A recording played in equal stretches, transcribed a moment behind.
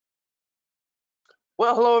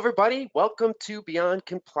Well, hello, everybody. Welcome to Beyond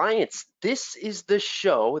Compliance. This is the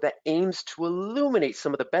show that aims to illuminate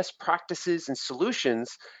some of the best practices and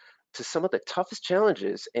solutions to some of the toughest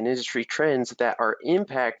challenges and industry trends that are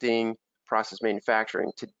impacting process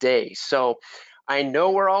manufacturing today. So, I know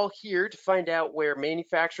we're all here to find out where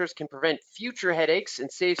manufacturers can prevent future headaches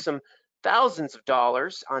and save some thousands of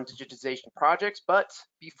dollars on digitization projects. But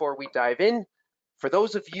before we dive in, for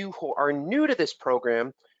those of you who are new to this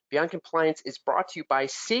program, Beyond Compliance is brought to you by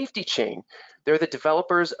Safety Chain. They're the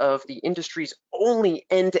developers of the industry's only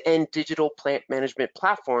end-to-end digital plant management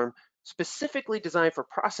platform, specifically designed for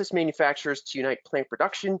process manufacturers to unite plant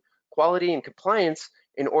production, quality, and compliance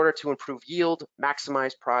in order to improve yield,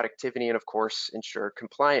 maximize productivity, and of course, ensure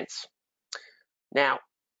compliance. Now,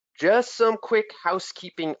 just some quick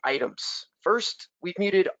housekeeping items. First, we've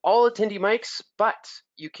muted all attendee mics, but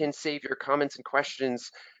you can save your comments and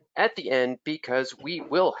questions at the end because we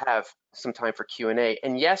will have some time for Q&A.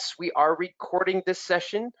 And yes, we are recording this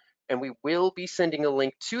session and we will be sending a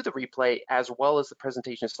link to the replay as well as the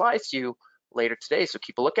presentation slides to you later today, so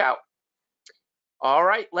keep a lookout. All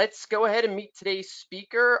right, let's go ahead and meet today's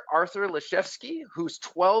speaker, Arthur Leshevsky, whose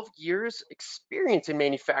 12 years experience in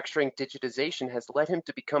manufacturing digitization has led him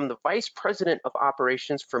to become the Vice President of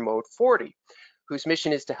Operations for Mode 40, whose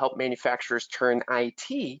mission is to help manufacturers turn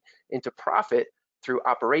IT into profit through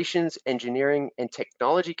operations, engineering, and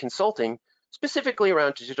technology consulting, specifically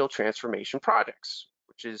around digital transformation projects,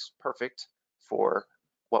 which is perfect for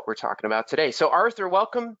what we're talking about today. So Arthur,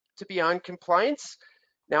 welcome to Beyond Compliance.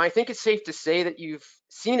 Now, I think it's safe to say that you've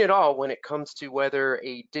seen it all when it comes to whether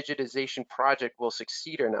a digitization project will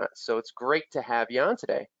succeed or not. So it's great to have you on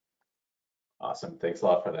today. Awesome. Thanks a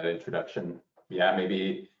lot for that introduction. Yeah,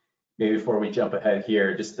 maybe before we jump ahead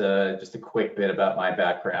here, just a quick bit about my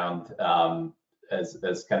background.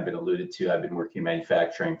 As kind of been alluded to, I've been working in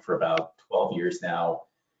manufacturing for about 12 years now,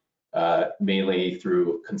 mainly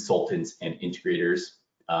through consultants and integrators.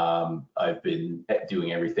 I've been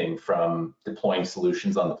doing everything from deploying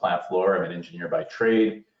solutions on the plant floor. I'm an engineer by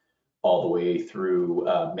trade, all the way through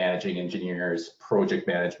managing engineers, project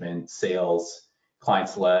management, sales, client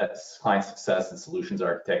success and solutions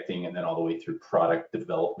architecting, and then all the way through product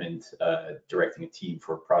development, directing a team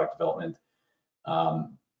for product development.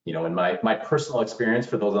 In my personal experience,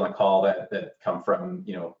 for those on the call that come from,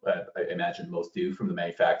 I imagine most do, from the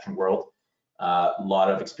manufacturing world, a lot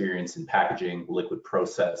of experience in packaging, liquid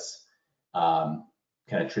process, kind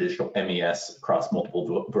of traditional MES across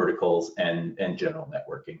multiple verticals, and general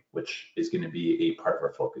networking, which is going to be a part of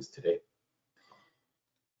our focus today.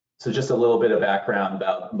 So just a little bit of background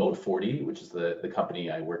about Mode 40, which is the company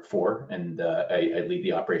I work for, and I lead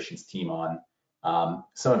the operations team on.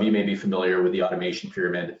 Some of you may be familiar with the automation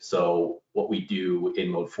pyramid. So what we do in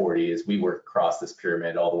Mode 40 is we work across this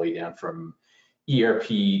pyramid all the way down from ERP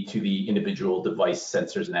to the individual device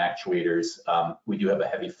sensors and actuators. We do have a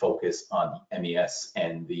heavy focus on MES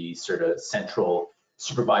and the sort of central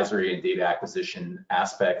supervisory and data acquisition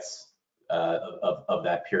aspects of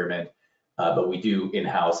that pyramid. But we do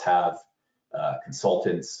in-house have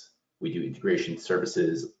consultants. We do integration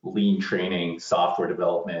services, lean training, software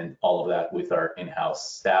development, all of that with our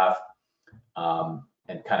in-house staff,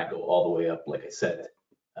 and kind of go all the way up, like I said,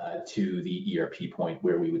 to the ERP point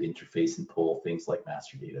where we would interface and pull things like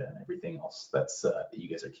master data and everything else that's that you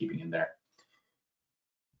guys are keeping in there.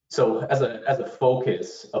 So as a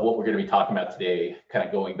focus of what we're going to be talking about today, kind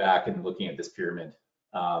of going back and looking at this pyramid,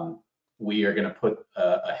 we are going to put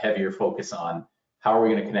a heavier focus on how are we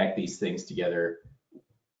going to connect these things together.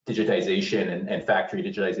 Digitization and factory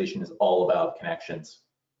digitization is all about connections.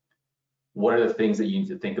 What are the things that you need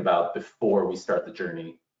to think about before we start the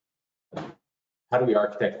journey? How do we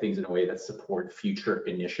architect things in a way that support future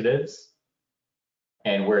initiatives?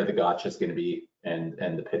 And where are the gotchas going to be and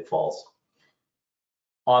the pitfalls?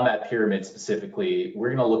 On that pyramid specifically, we're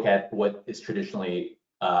going to look at what is traditionally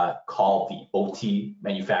called the OT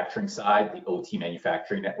manufacturing side, the OT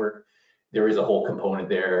manufacturing network. There is a whole component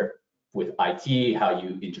there with IT, how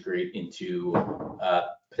you integrate into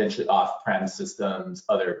potentially off-prem systems,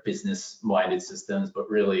 other business-minded systems, but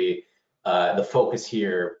really the focus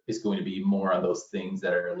here is going to be more on those things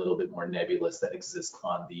that are a little bit more nebulous that exist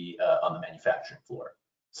on the manufacturing floor.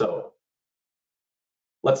 So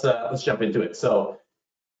let's jump into it. So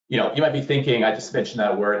you might be thinking, I just mentioned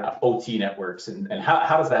that word, OT networks, and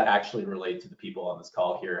how does that actually relate to the people on this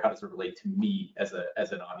call here? How does it relate to me as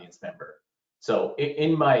an audience member? So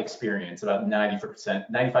in my experience, about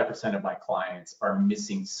 95% of my clients are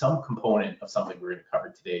missing some component of something we're going to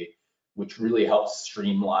cover today, which really helps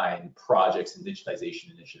streamline projects and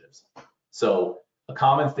digitization initiatives. So a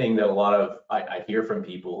common thing that a lot of I hear from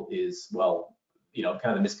people is, well, kind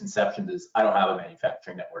of the misconceptions is I don't have a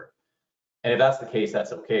manufacturing network. And if that's the case,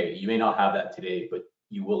 that's okay. You may not have that today, but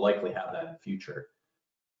you will likely have that in the future.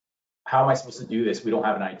 How am I supposed to do this? We don't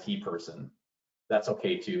have an IT person. That's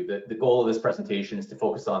okay too. The goal of this presentation is to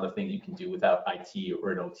focus on the things you can do without IT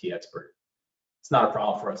or an OT expert. It's not a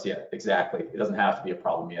problem for us yet, exactly. It doesn't have to be a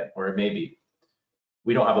problem yet, or it may be.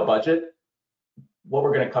 We don't have a budget. What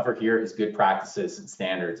we're going to cover here is good practices and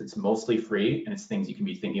standards. It's mostly free, and it's things you can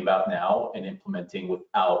be thinking about now and implementing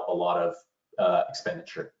without a lot of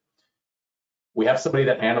expenditure. We have somebody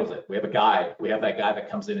that handles it. We have that guy that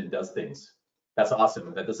comes in and does things. That's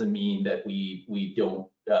awesome. That doesn't mean that we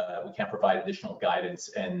can't provide additional guidance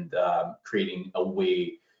and creating a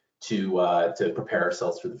way to prepare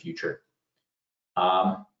ourselves for the future.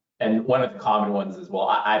 And one of the common ones is, well,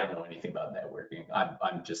 I don't know anything about networking.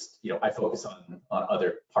 I'm just, I focus on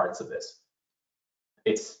other parts of this.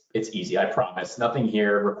 It's easy, I promise. Nothing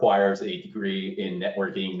here requires a degree in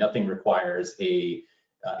networking. Nothing requires a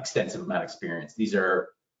extensive amount of experience. These are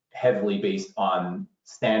heavily based on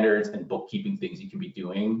standards and bookkeeping things you can be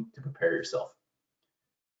doing to prepare yourself.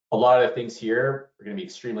 A lot of the things here are going to be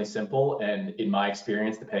extremely simple, and in my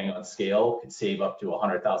experience, depending on scale, could save up to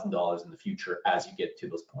 $100,000 in the future as you get to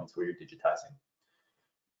those points where you're digitizing.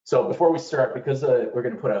 So before we start, because we're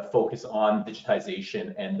going to put a focus on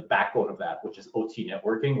digitization and the backbone of that, which is OT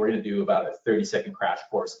networking, we're going to do about a 30-second crash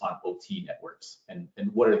course on OT networks and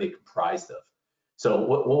what are they comprised of. So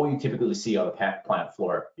what will you typically see on the plant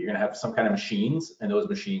floor? You're going to have some kind of machines, and those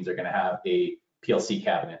machines are going to have a PLC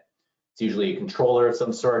cabinet. It's usually a controller of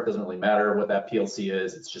some sort. It doesn't really matter what that PLC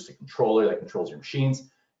is. It's just a controller that controls your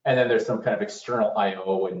machines. And then there's some kind of external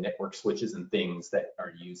I/O and network switches and things that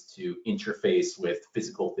are used to interface with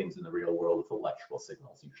physical things in the real world with electrical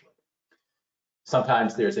signals usually.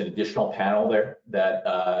 Sometimes there's an additional panel there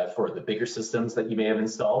that for the bigger systems that you may have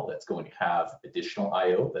installed that's going to have additional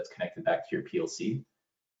I/O that's connected back to your PLC.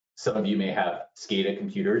 Some of you may have SCADA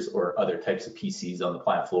computers or other types of PCs on the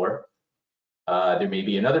plant floor. There may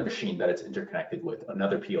be another machine that it's interconnected with,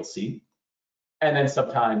 another PLC. And then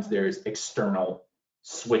sometimes there's external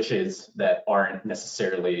switches that aren't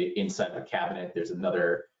necessarily inside the cabinet. There's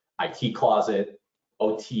another IT closet,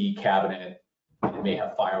 OT cabinet. It may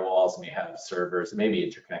have firewalls, it may have servers, it may be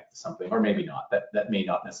interconnected to something, or maybe not. That may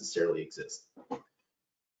not necessarily exist.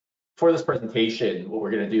 For this presentation, what we're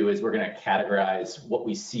going to do is we're going to categorize what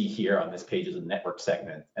we see here on this page as a network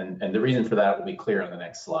segment. And the reason for that will be clear on the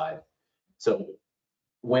next slide. So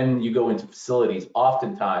when you go into facilities,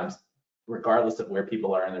 oftentimes, regardless of where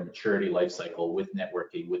people are in their maturity life cycle with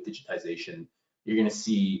networking, with digitization, you're going to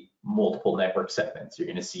see multiple network segments. You're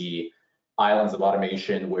going to see islands of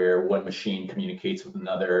automation where one machine communicates with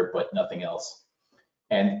another, but nothing else.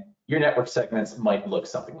 And your network segments might look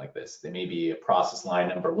something like this. They may be a process line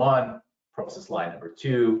number 1, process line number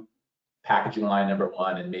 2, packaging line number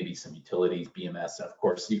 1, and maybe some utilities, BMS. And of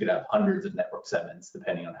course, you could have hundreds of network segments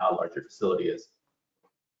depending on how large your facility is.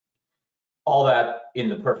 All that in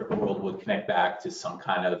the perfect world would connect back to some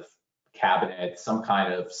kind of cabinet, some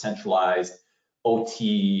kind of centralized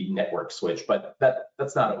OT network switch, but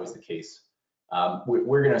that's not always the case.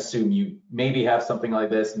 We're going to assume you maybe have something like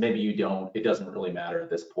this, maybe you don't. It doesn't really matter at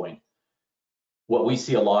this point. What we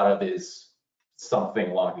see a lot of is something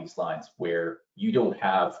along these lines where you don't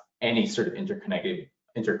have any sort of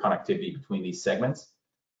interconnectivity between these segments,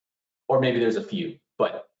 or maybe there's a few,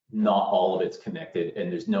 but not all of it's connected,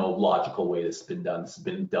 and there's no logical way this has been done. This has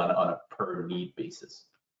been done on a per need basis.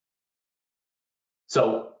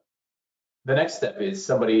 So the next step is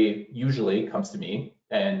somebody usually comes to me,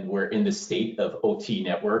 and we're in the state of OT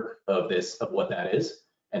network of what that is,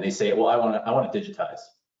 and they say, well, I want to digitize.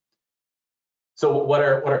 So what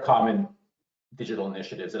are common digital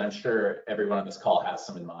initiatives? And I'm sure everyone on this call has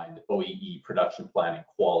some in mind: OEE, production planning,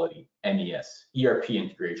 quality, MES, ERP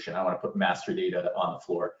integration. I want to put master data on the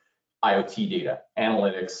floor, IoT data,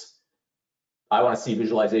 analytics. I want to see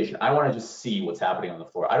visualization. I want to just see what's happening on the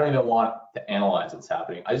floor. I don't even want to analyze what's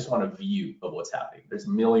happening. I just want a view of what's happening. There's a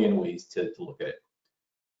million ways to look at it.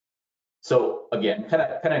 So again,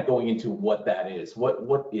 kind of going into what that is.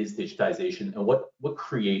 What is digitization, and what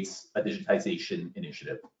creates a digitization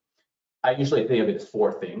initiative? I usually think of it as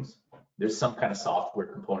 4 things. There's some kind of software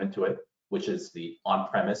component to it, which is the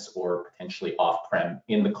on-premise or potentially off-prem,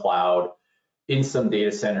 in the cloud, in some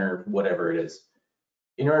data center, whatever it is.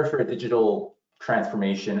 In order for a digital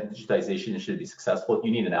transformation, a digitization initiative to be successful,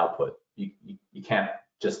 you need an output. You can't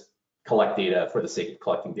just collect data for the sake of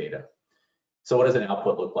collecting data. So what does an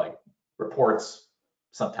output look like? Reports.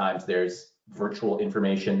 Sometimes there's virtual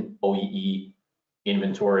information, OEE,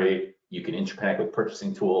 inventory. You can interconnect with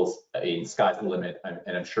purchasing tools. Sky's the limit,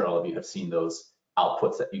 and I'm sure all of you have seen those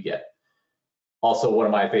outputs that you get. Also, one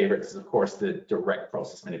of my favorites is, of course, the direct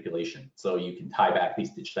process manipulation. So you can tie back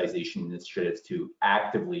these digitization initiatives to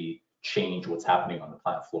actively change what's happening on the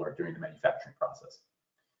plant floor during the manufacturing process.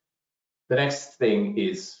 The next thing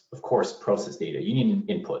is, of course, process data. You need an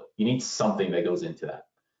input. You need something that goes into that.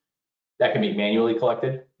 That can be manually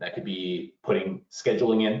collected. That could be putting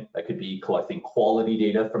scheduling in. That could be collecting quality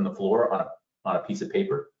data from the floor on a piece of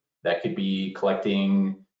paper. That could be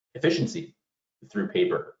collecting efficiency through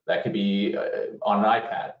paper. That could be on an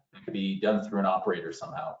iPad. It could be done through an operator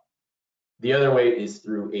somehow. The other way is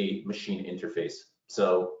through a machine interface.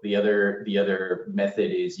 So the other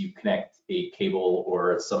method is you connect a cable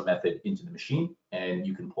or some method into the machine, and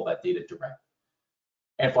you can pull that data direct.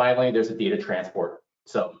 And finally, there's a data transport.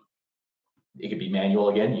 So it could be manual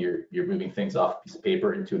again. You're moving things off a piece of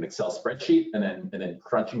paper into an Excel spreadsheet, and then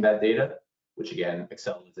crunching that data, which again,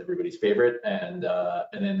 Excel is everybody's favorite. And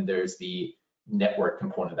then there's the network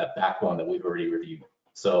component, that backbone that we've already reviewed.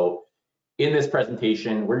 So in this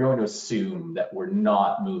presentation, we're going to assume that we're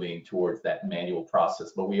not moving towards that manual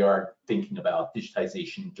process, but we are thinking about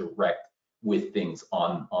digitization direct with things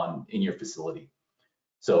in your facility.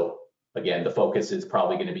 So again, the focus is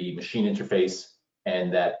probably going to be machine interface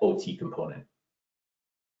and that OT component.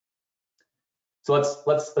 So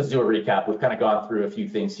let's do a recap. We've kind of gone through a few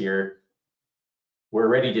things here. We're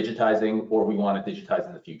already digitizing, or we want to digitize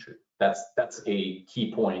in the future. That's a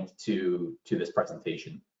key point to this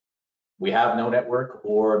presentation. We have no network,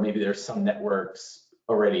 or maybe there's some networks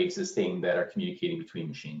already existing that are communicating between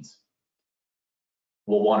machines.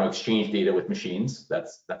 We'll want to exchange data with machines.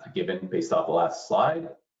 That's a given based off the last slide.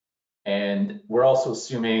 And we're also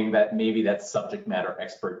assuming that maybe that subject matter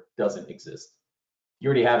expert doesn't exist. You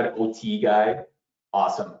already have an OT guy,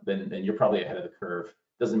 awesome, then you're probably ahead of the curve.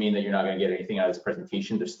 Doesn't mean that you're not going to get anything out of this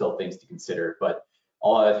presentation. There's still things to consider, but a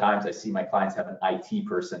lot of the times I see my clients have an IT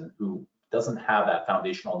person who doesn't have that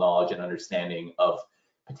foundational knowledge and understanding of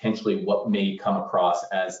potentially what may come across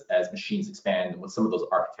as machines expand and what some of those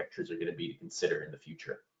architectures are going to be to consider in the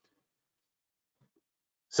future.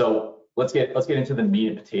 So let's get into the meat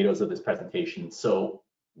and potatoes of this presentation. So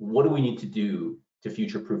what do we need to do to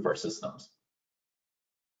future-proof our systems?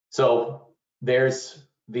 So there's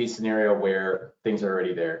the scenario where things are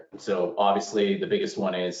already there. So obviously the biggest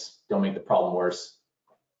one is don't make the problem worse.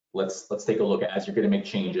 Let's take a look at, as you're going to make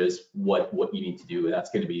changes, what you need to do, and that's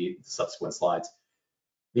going to be subsequent slides.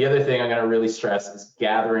 The other thing I'm going to really stress is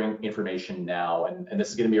gathering information now, and this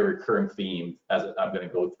is going to be a recurring theme as I'm going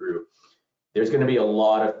to go through. There's going to be a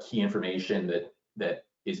lot of key information that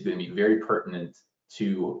is going to be very pertinent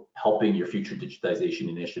to helping your future digitization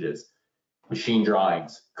initiatives. Machine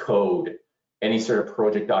drawings, code, any sort of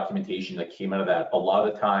project documentation that came out of that. A lot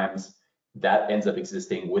of the times that ends up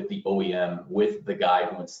existing with the OEM, with the guy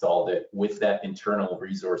who installed it, with that internal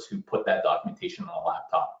resource who put that documentation on a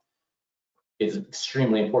laptop. It's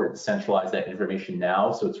extremely important to centralize that information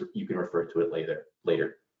now so you can refer to it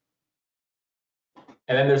later.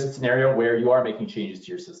 And then there's a scenario where you are making changes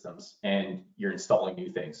to your systems and you're installing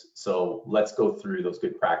new things. So let's go through those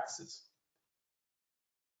good practices.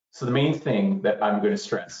 So the main thing that I'm going to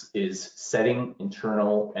stress is setting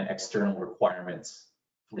internal and external requirements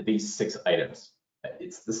for these 6 items.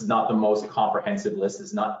 This is not the most comprehensive list.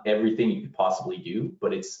 It's not everything you could possibly do,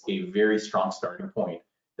 but it's a very strong starting point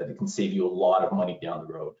that can save you a lot of money down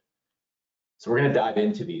the road. So we're going to dive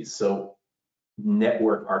into these. So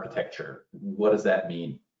network architecture, what does that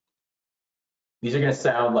mean? These are going to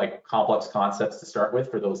sound like complex concepts to start with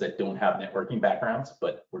for those that don't have networking backgrounds,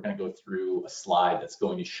 but we're going to go through a slide that's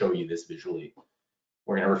going to show you this visually.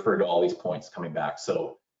 We're going to refer to all these points coming back.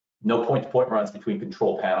 So no point-to-point runs between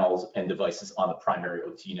control panels and devices on the primary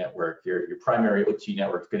OT network. Your primary OT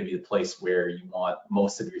network is going to be the place where you want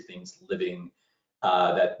most of your things living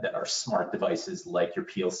that are smart devices like your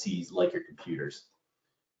PLCs, like your computers.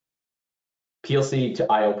 PLC to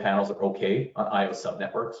IO panels are okay on IO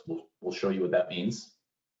subnetworks. We'll show you what that means.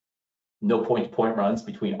 No point-to-point runs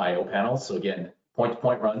between IO panels. So again,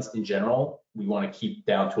 point-to-point runs in general, we want to keep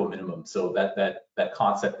down to a minimum. So that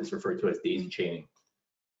concept is referred to as daisy chaining.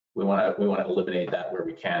 We want to eliminate that where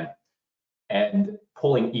we can. And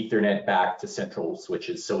pulling Ethernet back to central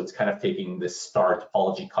switches. So it's kind of taking this star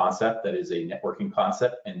topology concept that is a networking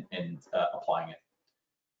concept and applying it.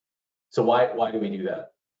 So why do we do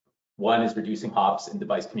that? One is reducing hops in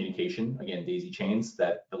device communication. Again, daisy chains,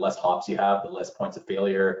 that the less hops you have, the less points of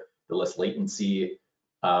failure, the less latency,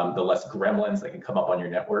 the less gremlins that can come up on your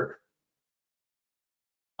network.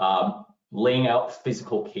 Laying out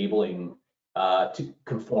physical cabling to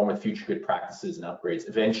conform with future good practices and upgrades.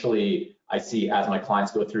 Eventually, I see as my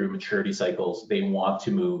clients go through maturity cycles, they want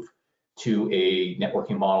to move to a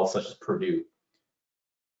networking model such as Purdue.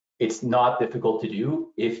 It's not difficult to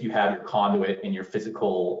do if you have your conduit and your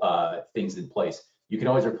physical things in place. You can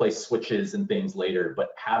always replace switches and things later, but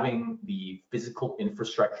having the physical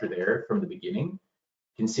infrastructure there from the beginning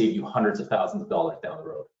can save you hundreds of thousands of dollars down the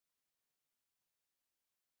road.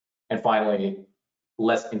 And finally,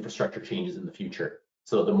 less infrastructure changes in the future.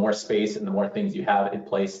 So the more space and the more things you have in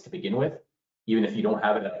place to begin with, even if you don't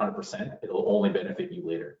have it at 100%, it'll only benefit you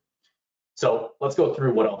later. So let's go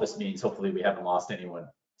through what all this means. Hopefully we haven't lost anyone.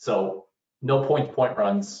 So no point-to-point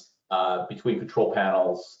runs between control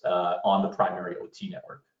panels on the primary OT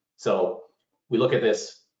network. So we look at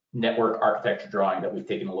this network architecture drawing that we've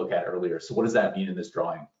taken a look at earlier. So what does that mean in this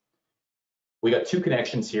drawing? We got two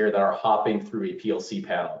connections here that are hopping through a PLC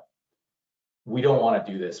panel. We don't want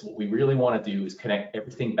to do this. What we really want to do is connect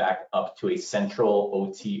everything back up to a central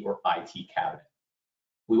OT or IT cabinet.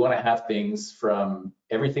 We want to have things from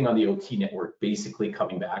everything on the OT network basically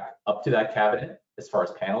coming back up to that cabinet as far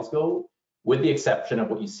as panels go, with the exception of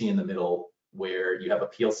what you see in the middle, where you have a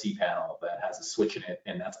PLC panel that has a switch in it,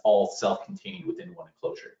 and that's all self-contained within one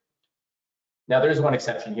enclosure. Now, there's one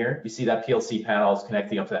exception here. You see that PLC panel is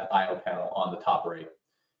connecting up to that IO panel on the top right.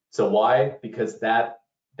 So why? Because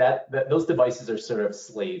those devices are sort of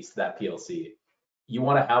slaves to that PLC. You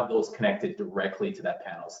want to have those connected directly to that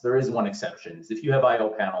panel. So there is one exception. Is if you have IO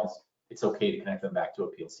panels, it's okay to connect them back to a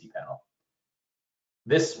PLC panel.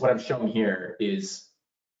 This, what I'm showing here, is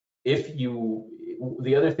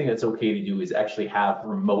the other thing that's okay to do is actually have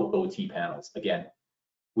remote OT panels. Again,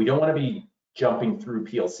 we don't want to be jumping through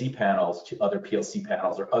PLC panels to other PLC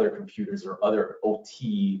panels or other computers or other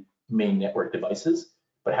OT main network devices,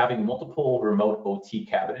 but having multiple remote OT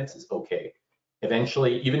cabinets is okay.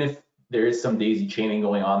 Eventually, even if there is some daisy chaining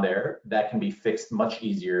going on there, that can be fixed much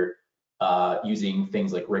easier using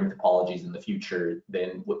things like ring topologies in the future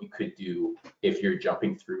than what you could do if you're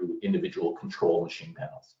jumping through individual control machine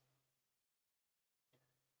panels.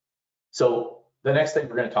 So the next thing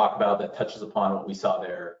we're going to talk about that touches upon what we saw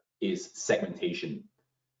there is segmentation.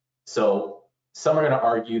 So some are going to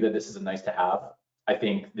argue that this is a nice to have. I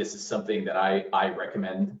think this is something that I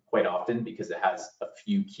recommend quite often because it has a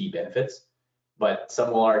few key benefits. But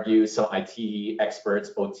some will argue, some IT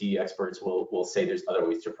experts, OT experts will say there's other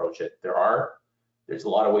ways to approach it. There's a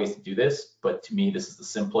lot of ways to do this, but to me, this is the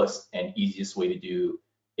simplest and easiest way to do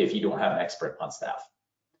if you don't have an expert on staff.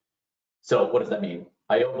 So what does that mean?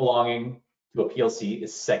 IO belonging to a PLC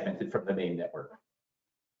is segmented from the main network.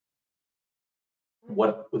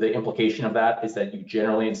 What the implication of that is that you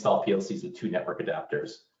generally install PLCs with two network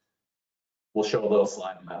adapters. We'll show a little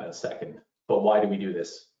slide on that in a second. But why do we do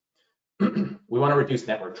this? We want to reduce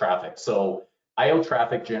network traffic. So IO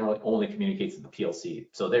traffic generally only communicates to the PLC.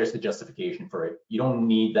 So there's the justification for it. You don't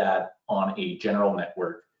need that on a general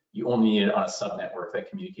network. You only need it on a subnetwork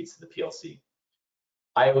that communicates to the PLC.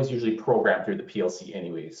 IO is usually programmed through the PLC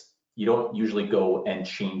anyways. You don't usually go and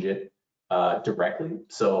change it directly.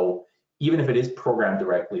 So even if it is programmed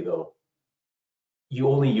directly though, you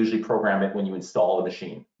only usually program it when you install the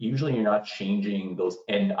machine. Usually you're not changing those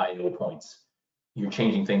end IO points. You're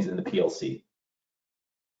changing things in the PLC.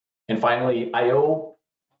 And finally, IO,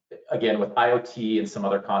 again, with IoT and some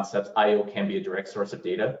other concepts, IO can be a direct source of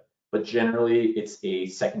data, but generally it's a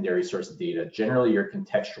secondary source of data. Generally, you're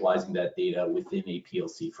contextualizing that data within a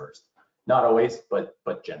PLC first. Not always, but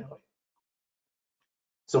generally.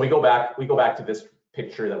 So we go back to this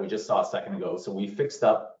picture that we just saw a second ago. So we fixed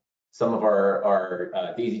up some of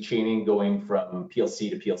our daisy chaining going from PLC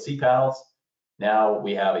to PLC panels. Now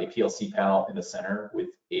we have a PLC panel in the center with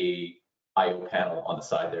a IO panel on the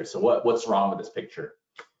side there. So what's wrong with this picture?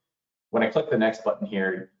 When I click the next button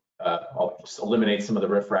here, I'll just eliminate some of the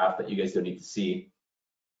riffraff that you guys don't need to see.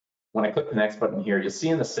 When I click the next button here, you'll see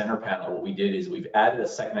in the center panel, what we did is we've added a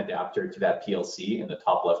second adapter to that PLC in the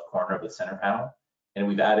top left corner of the center panel, and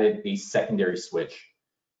we've added a secondary switch.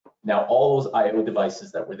 Now, all those IO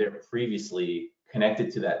devices that were there previously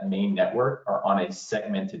connected to that main network are on a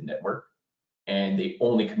segmented network, and they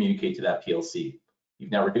only communicate to that PLC.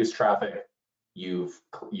 You've now reduced traffic. You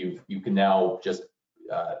can now just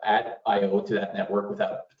add IO to that network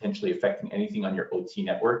without potentially affecting anything on your OT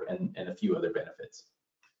network and a few other benefits.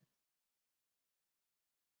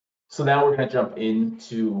 So now we're going to jump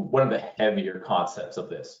into one of the heavier concepts of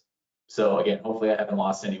this. So again, hopefully I haven't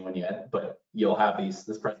lost anyone yet, but you'll have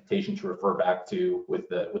this presentation to refer back to with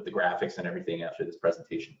the graphics and everything after this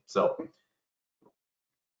presentation. So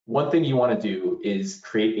one thing you want to do is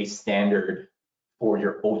create a standard for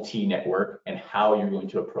your OT network and how you're going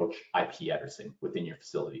to approach IP addressing within your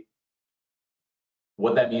facility.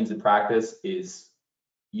 What that means in practice is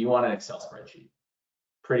you want an Excel spreadsheet.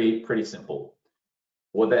 Pretty simple.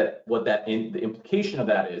 The implication of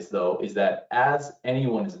that is, though, is that as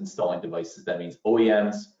anyone is installing devices, that means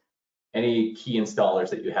OEMs, any key installers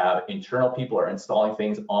that you have, internal people are installing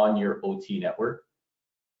things on your OT network.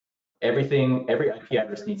 Every IP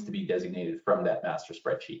address needs to be designated from that master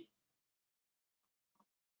spreadsheet.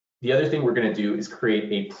 The other thing we're going to do is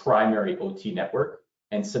create a primary OT network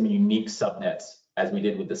and some unique subnets, as we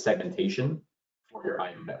did with the segmentation for your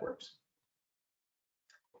IO networks.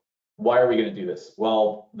 Why are we going to do this?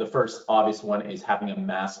 Well, the first obvious one is having a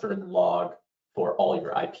master log for all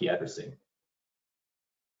your IP addressing.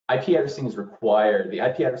 IP addressing is required. The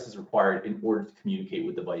IP address is required in order to communicate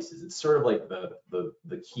with devices. It's sort of like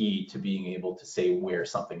the key to being able to say where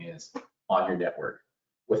something is on your network.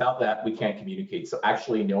 Without that, we can't communicate. So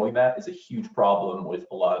actually knowing that is a huge problem with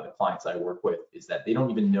a lot of the clients I work with, is that they don't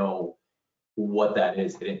even know what that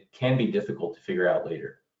is, and it can be difficult to figure out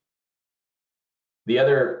later. The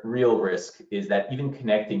other real risk is that even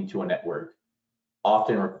connecting to a network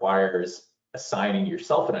often requires assigning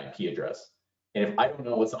yourself an IP address. And if I don't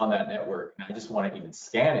know what's on that network and I just want to even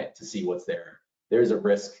scan it to see what's there, there's a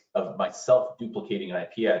risk of myself duplicating an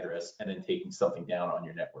IP address and then taking something down on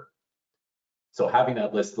your network. So having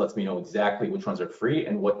that list lets me know exactly which ones are free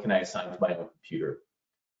and what can I assign to my own computer.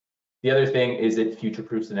 The other thing is it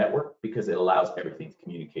future-proofs the network because it allows everything to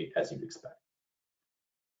communicate as you'd expect.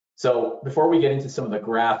 So before we get into some of the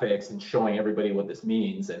graphics and showing everybody what this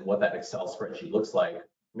means and what that Excel spreadsheet looks like,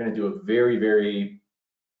 I'm going to do a very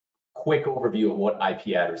quick overview of what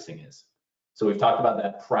IP addressing is. So we've talked about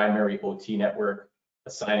that primary OT network,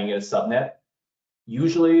 assigning it a subnet.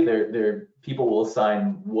 Usually people will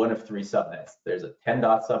assign one of three subnets. There's a 10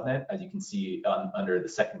 dot subnet, as you can see under the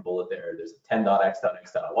second bullet there. There's a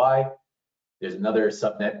 10.x.x.y. There's another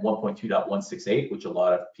subnet 1.2.168, which a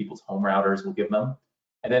lot of people's home routers will give them.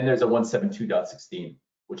 And then there's a 172.16,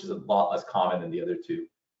 which is a lot less common than the other two.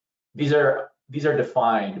 These are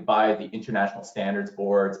defined by the International Standards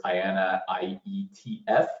Boards, IANA,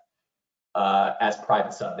 IETF, as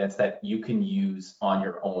private subnets that you can use on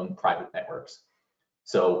your own private networks.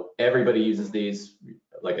 So everybody uses these.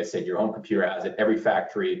 Like I said, your own computer has it. Every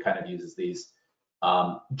factory kind of uses these.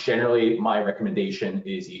 Generally, my recommendation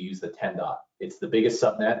is you use the 10 dot. It's the biggest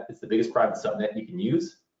subnet. It's the biggest private subnet you can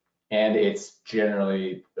use. And it's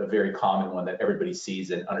generally a very common one that everybody sees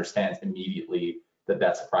and understands immediately that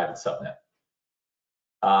that's a private subnet.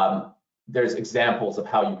 There's examples of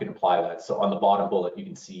how you can apply that. So on the bottom bullet, you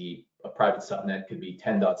can see a private subnet could be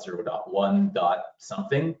 10.0.1.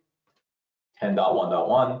 something,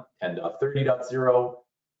 10.1.1, 10.30.0.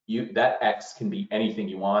 That X can be anything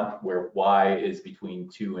you want, where Y is between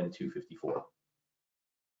 2 and 254.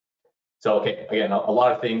 So okay, again, a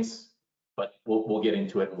lot of things, but we'll get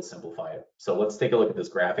into it and we'll simplify it. So let's take a look at this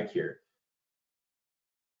graphic here.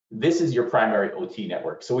 This is your primary OT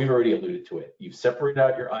network. So we've already alluded to it. You've separated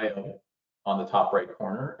out your IO on the top right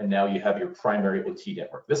corner, and now you have your primary OT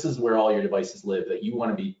network. This is where all your devices live that you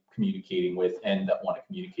want to be communicating with and that want to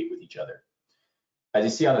communicate with each other. As you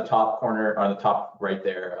see on the top corner, on the top right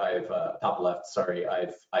there, top left, sorry,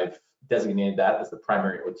 I've designated that as the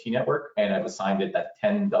primary OT network, and I've assigned it that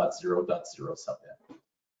 10.0.0 subnet.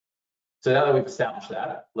 So now that we've established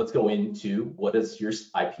that, let's go into what does your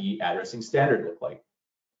IP addressing standard look like.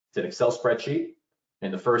 It's an Excel spreadsheet.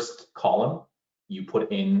 In the first column, you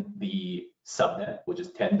put in the subnet, which is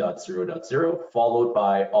 10.0.0, followed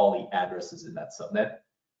by all the addresses in that subnet,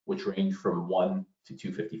 which range from 1 to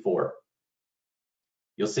 254.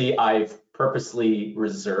 You'll see I've purposely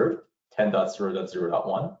reserved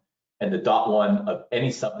 10.0.0.1, and the .1 of any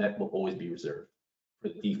subnet will always be reserved for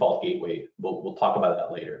the default gateway. We'll talk about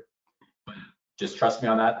that later. But just trust me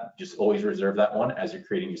on that. Just always reserve that one as you're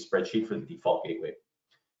creating your spreadsheet for the default gateway.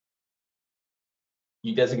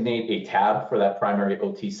 You designate a tab for that primary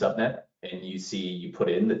OT subnet, and you see you put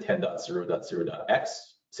in the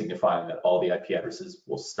 10.0.0.x, signifying that all the IP addresses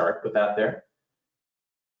will start with that there.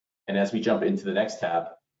 And as we jump into the next tab,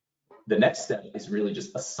 the next step is really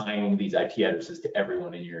just assigning these IP addresses to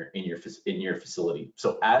everyone in your facility.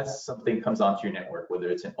 So as something comes onto your network, whether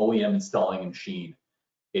it's an OEM installing a machine,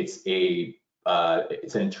 it's an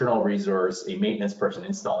internal resource, a maintenance person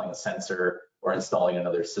installing a sensor or installing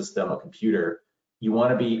another system, a computer, you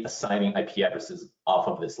want to be assigning IP addresses off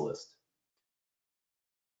of this list.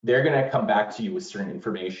 They're going to come back to you with certain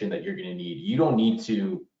information that you're going to need. You don't need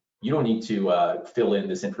to fill in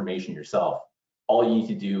this information yourself. All you need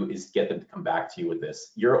to do is get them to come back to you with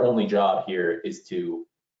this. Your only job here is to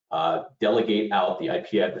delegate out the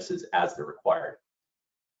IP addresses as they're required.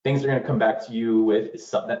 Things they're going to come back to you with is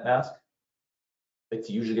subnet mask.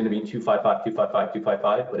 It's usually going to be 255, 255,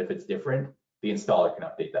 255, but if it's different, the installer can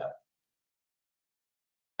update that.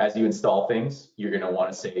 As you install things, you're going to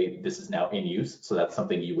want to say this is now in use. So that's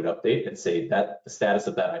something you would update and say that the status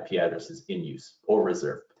of that IP address is in use or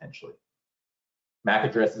reserved potentially. MAC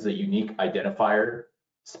address is a unique identifier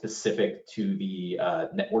specific to the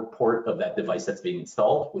network port of that device that's being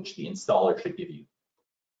installed, which the installer should give you.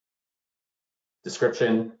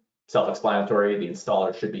 Description, self-explanatory, the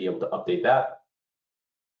installer should be able to update that.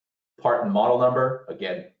 Part and model number,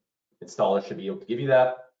 again, installer should be able to give you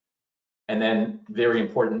that. And then very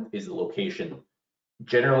important is the location.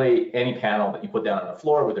 Generally, any panel that you put down on the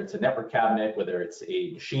floor, whether it's a network cabinet, whether it's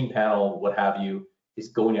a machine panel, what have you, is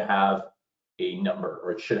going to have a number,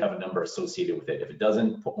 or it should have a number associated with it. If it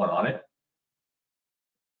doesn't, put one on it.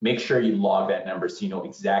 Make sure you log that number so you know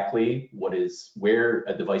exactly where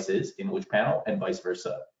a device is in which panel, and vice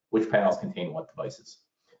versa, which panels contain what devices.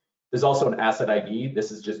 There's also an asset ID.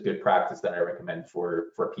 This is just good practice that I recommend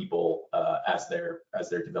for people as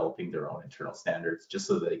they're developing their own internal standards, just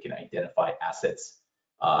so that they can identify assets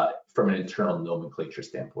from an internal nomenclature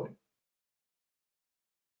standpoint.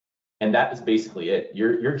 And that is basically it.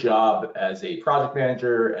 Your job as a project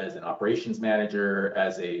manager, as an operations manager,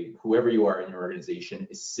 as whoever you are in your organization,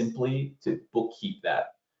 is simply to bookkeep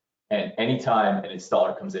that. And anytime an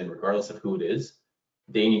installer comes in, regardless of who it is,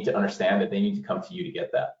 they need to understand that they need to come to you to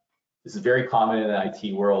get that. This is very common in the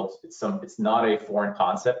IT world. It's not a foreign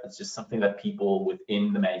concept. It's just something that people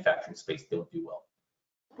within the manufacturing space don't do well.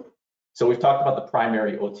 So we've talked about the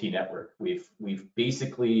primary OT network. We've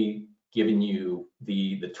basically given you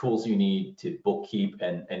the tools you need to bookkeep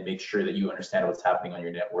and make sure that you understand what's happening on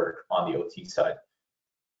your network on the OT side.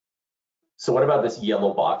 So what about this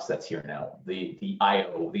yellow box that's here now? The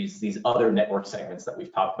IO, these other network segments that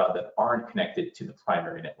we've talked about that aren't connected to the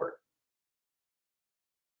primary network.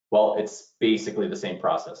 Well, it's basically the same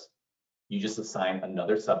process. You just assign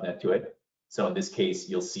another subnet to it. So in this case,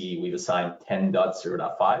 you'll see we've assigned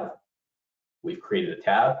 10.0.5. We've created a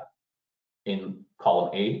tab. In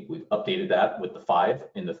column A, we've updated that with the 5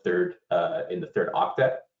 in the third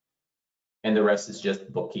octet. And the rest is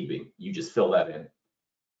just bookkeeping. You just fill that in.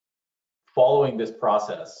 Following this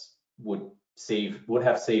process would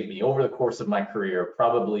have saved me over the course of my career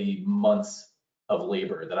probably months of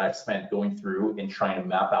labor that I've spent going through and trying to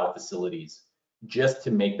map out facilities just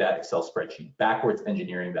to make that Excel spreadsheet. Backwards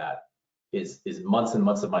engineering that is months and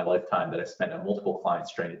months of my lifetime that I've spent on multiple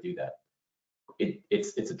clients trying to do that.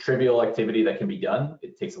 It's a trivial activity that can be done.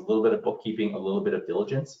 It takes a little bit of bookkeeping, a little bit of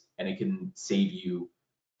diligence, and it can save you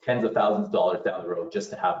tens of thousands of dollars down the road just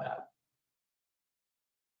to have that.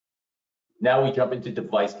 Now we jump into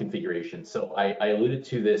device configuration. So I alluded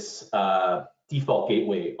to this default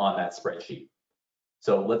gateway on that spreadsheet.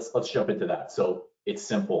 So let's jump into that. So it's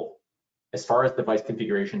simple. As far as device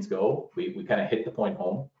configurations go, we kind of hit the point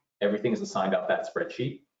home. Everything is assigned off that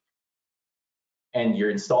spreadsheet. And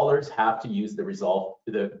your installers have to use the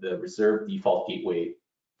reserved default gateway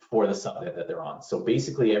for the subnet that they're on. So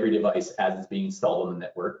basically every device as it's being installed on the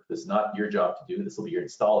network, this is not your job to do, this will be your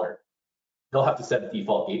installer. They'll have to set a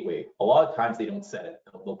default gateway. A lot of times they don't set it,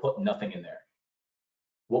 they'll put nothing in there.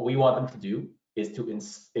 What we want them to do is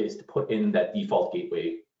to put in that default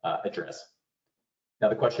gateway address. Now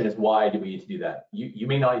the question is, why do we need to do that? You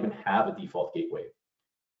may not even have a default gateway.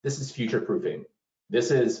 This is future proofing.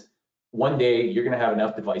 This is one day you're going to have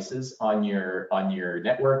enough devices on your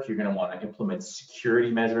network. You're going to want to implement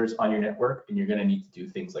security measures on your network, and you're going to need to do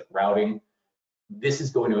things like routing. This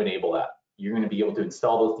is going to enable that. You're going to be able to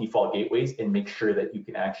install those default gateways and make sure that you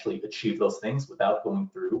can actually achieve those things without going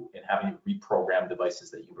through and having to reprogram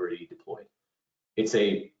devices that you've already deployed. It's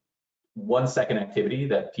a 1-second activity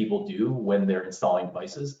that people do when they're installing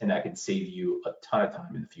devices, and that can save you a ton of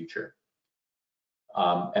time in the future.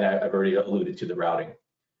 And I've already alluded to the routing.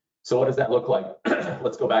 So what does that look like?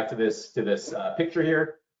 Let's go back to this picture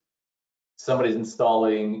here. Somebody's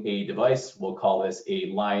installing a device. We'll call this a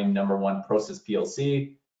line number 1 process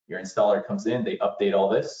PLC. Your installer comes in, they update all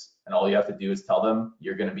this, and all you have to do is tell them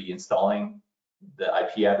you're going to be installing the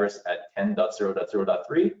IP address at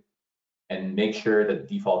 10.0.0.3 and make sure that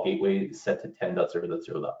the default gateway is set to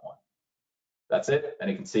 10.0.0.1. That's it,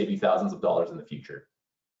 and it can save you thousands of dollars in the future.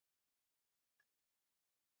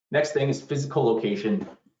 Next thing is physical location.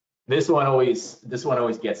 This one always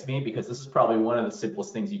gets me because this is probably one of the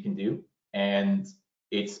simplest things you can do, and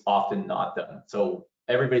it's often not done. So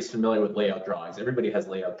everybody's familiar with layout drawings. Everybody has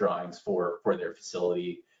layout drawings for their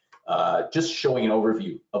facility, just showing an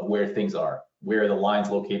overview of where things are, where the line's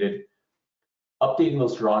located. Updating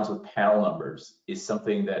those drawings with panel numbers is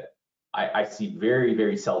something that I see very,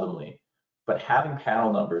 very seldomly, but having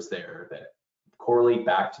panel numbers there that correlate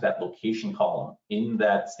back to that location column in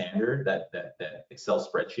that standard, that Excel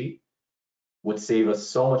spreadsheet, would save us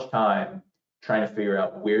so much time trying to figure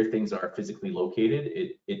out where things are physically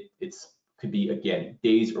located. It's could be, again,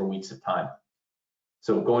 days or weeks of time.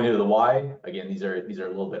 So going into the why, again, these are a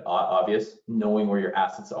little bit obvious. Knowing where your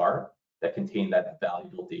assets are that contain that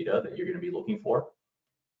valuable data that you're going to be looking for.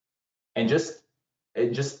 And just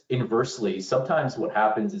inversely, sometimes what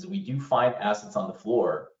happens is we do find assets on the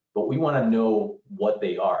floor, but we want to know what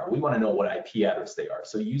they are. We want to know what IP address they are.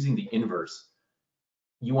 So using the inverse,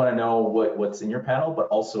 you want to know what's in your panel, but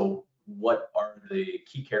also what are the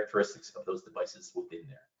key characteristics of those devices within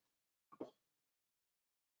there.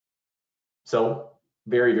 So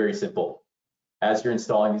very, very simple. As you're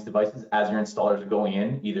installing these devices, as your installers are going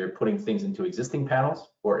in, either putting things into existing panels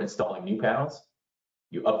or installing new panels,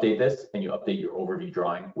 you update this and you update your overview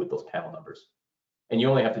drawing with those panel numbers. And you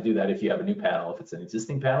only have to do that if you have a new panel. If it's an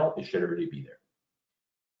existing panel, it should already be there.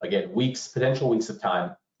 Again, potential weeks of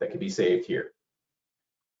time that could be saved here.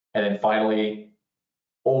 And then finally,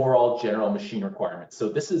 overall general machine requirements. So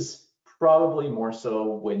this is probably more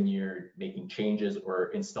so when you're making changes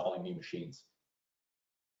or installing new machines.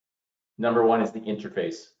 Number one is the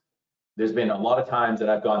interface. There's been a lot of times that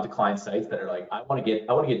I've gone to client sites that are like, I want to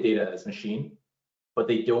get data at this machine, but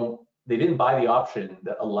they didn't buy the option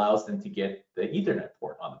that allows them to get the Ethernet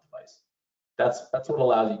port on the device. That's what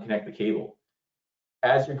allows you to connect the cable.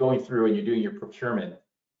 As you're going through and you're doing your procurement,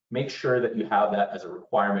 make sure that you have that as a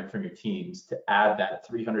requirement from your teams to add that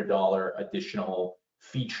 $300 additional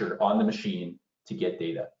feature on the machine to get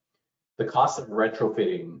data. The cost of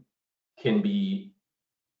retrofitting can be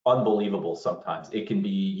unbelievable sometimes. It can be,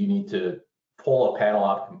 you need to pull a panel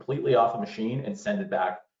out completely off a machine and send it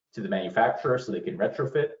back to the manufacturer so they can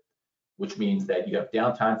retrofit, which means that you have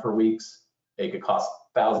downtime for weeks. It could cost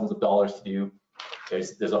thousands of dollars to do.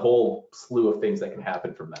 There's a whole slew of things that can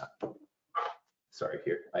happen from that. Sorry,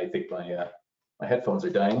 here, I think my headphones are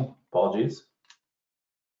dying. Apologies.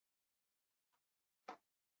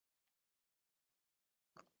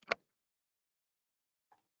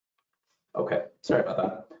 Okay, sorry about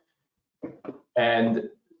that. And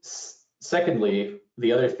secondly,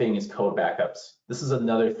 the other thing is code backups. This is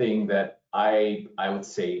another thing that I would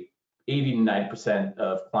say 80 to 90%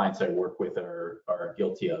 of clients I work with are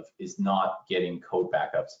guilty of, is not getting code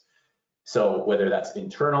backups. So whether that's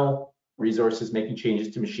internal resources making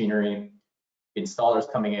changes to machinery,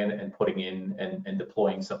 installers coming in and putting in and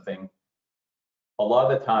deploying something, a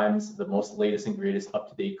lot of the times the most latest and greatest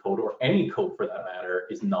up-to-date code, or any code for that matter,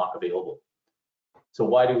 is not available. So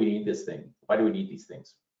why do we need this thing? Why do we need these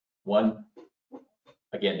things? One,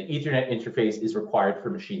 again, the Ethernet interface is required for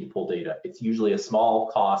a machine to pull data. It's usually a small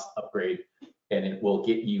cost upgrade, and it will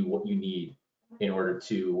get you what you need in order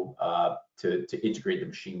to integrate the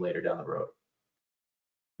machine later down the road.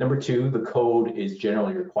 Number two, the code is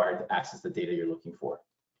generally required to access the data you're looking for.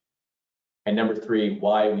 And number three,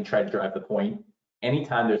 why we try to drive the point,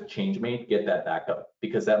 anytime there's a change made, get that backup,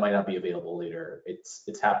 because that might not be available later.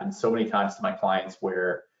 It's happened so many times to my clients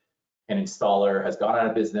where an installer has gone out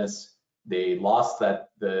of business, they lost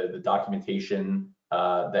the documentation,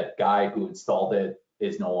 that guy who installed it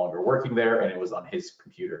is no longer working there, and it was on his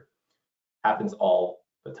computer. Happens all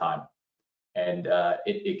the time. And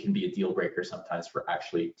it can be a deal breaker sometimes for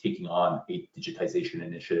actually taking on a digitization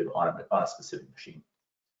initiative on a specific machine.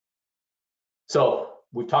 So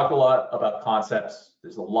we've talked a lot about concepts.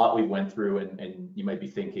 There's a lot we went through, and you might be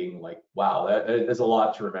thinking like, wow, there's a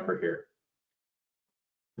lot to remember here.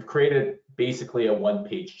 We've created basically a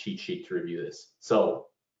one-page cheat sheet to review this. So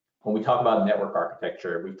when we talk about network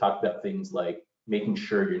architecture, we've talked about things like making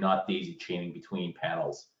sure you're not daisy chaining between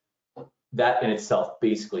panels. That in itself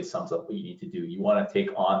basically sums up what you need to do. You want to take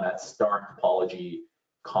on that star topology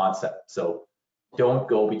concept. So don't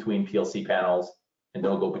go between PLC panels and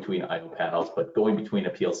don't go between IO panels, but going between a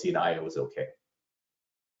PLC and IO is okay.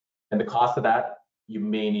 And the cost of that, you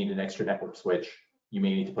may need an extra network switch. You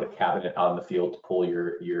may need to put a cabinet out in the field to pull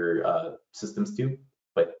your systems to,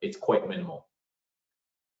 but it's quite minimal.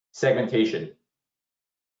 Segmentation.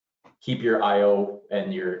 Keep your IO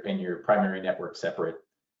and your primary network separate.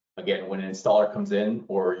 Again, when an installer comes in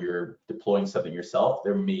or you're deploying something yourself,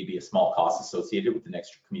 there may be a small cost associated with an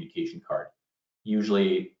extra communication card,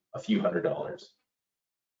 usually a few $100s.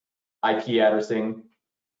 IP addressing,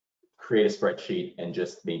 create a spreadsheet and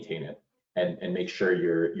just maintain it, and make sure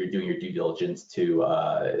you're doing your due diligence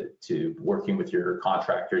to working with your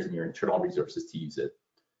contractors and your internal resources to use it.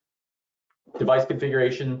 Device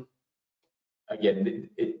configuration, again,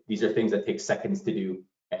 these are things that take seconds to do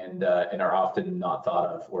and are often not thought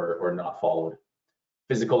of or not followed.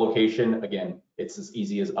 Physical location, again, it's as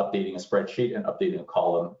easy as updating a spreadsheet and updating a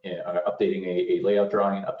column, updating a layout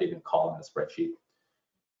drawing and updating a column in a spreadsheet.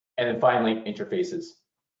 And then finally, interfaces.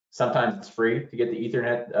 Sometimes it's free to get the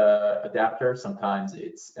Ethernet adapter. Sometimes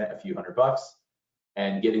it's a few $100.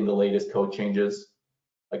 And getting the latest code changes,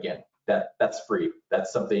 again, that's free.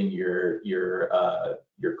 That's something your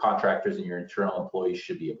contractors and your internal employees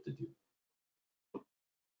should be able to do.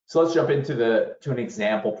 So let's jump into an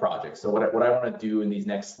example project. So what I want to do in these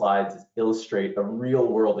next slides is illustrate a real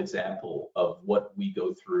world example of what we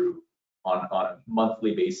go through on a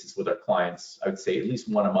monthly basis with our clients. I would say at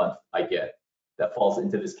least one a month I get that falls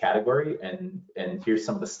into this category, and here's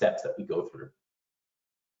some of the steps that we go through.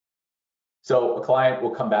 So a client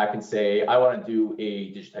will come back and say, I want to do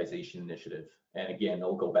a digitization initiative. And again,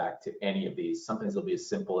 they'll go back to any of these. Sometimes it'll be as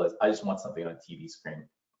simple as, I just want something on a TV screen.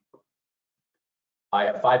 I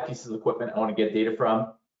have 5 pieces of equipment I want to get data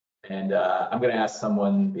from, and I'm going to ask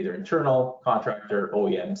someone, either internal, contractor,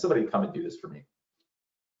 OEM, somebody to come and do this for me.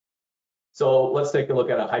 So let's take a look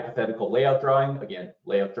at a hypothetical layout drawing. Again,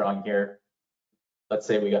 layout drawing here. Let's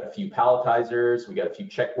say we got a few palletizers, we got a few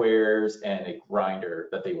checkwares, and a grinder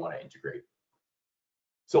that they want to integrate.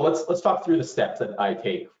 So let's talk through the steps that I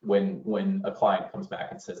take when a client comes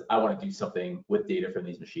back and says, I want to do something with data from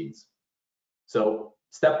these machines. So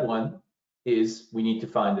step 1 is we need to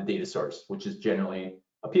find the data source, which is generally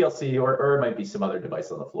a PLC or it might be some other device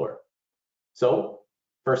on the floor. So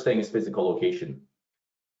first thing is physical location.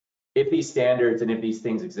 If these standards and if these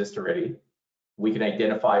things exist already, we can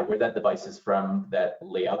identify where that device is from that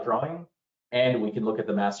layout drawing, and we can look at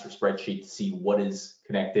the master spreadsheet to see what is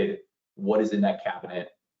connected, what is in that cabinet,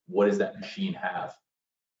 what does that machine have.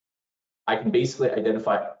 I can basically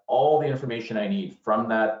identify all the information I need from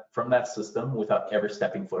that system without ever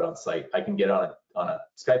stepping foot on site. I can get on a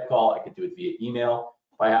Skype call, I can do it via email.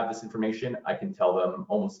 If I have this information, I can tell them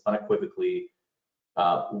almost unequivocally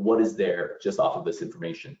what is there just off of this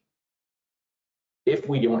information. If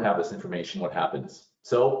we don't have this information, what happens?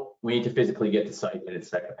 So we need to physically get to site and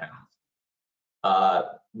inspect the panels.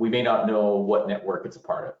 We may not know what network it's a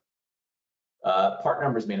part of. Part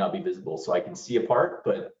numbers may not be visible, so I can see a part,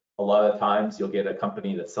 but a lot of the times you'll get a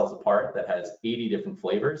company that sells a part that has 80 different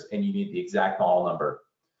flavors and you need the exact model number.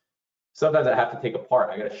 Sometimes I have to take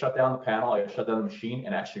apart. I got to shut down the panel, I got to shut down the machine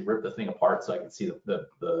and actually rip the thing apart so I can see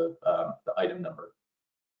the item number.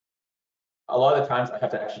 A lot of the times I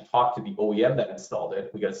have to actually talk to the OEM that installed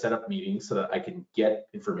it. We got to set up meetings so that I can get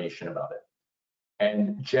information about it.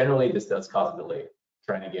 And generally this does cause a delay,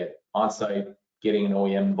 trying to get on site, getting an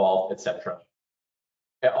OEM involved, etc.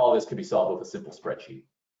 All this could be solved with a simple spreadsheet.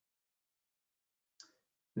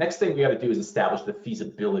 Next thing we got to do is establish the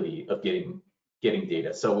feasibility of getting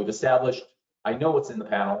data. So we've established, I know what's in the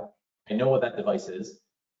panel, I know what that device is,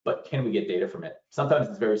 but can we get data from it? Sometimes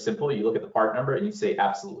it's very simple. You look at the part number and you say,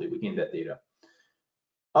 absolutely, we can get that data.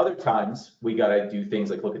 Other times we got to do things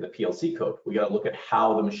like look at the PLC code. We got to look at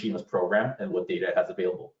how the machine was programmed and what data it has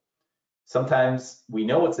available. Sometimes we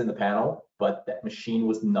know what's in the panel, but that machine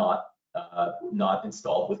was not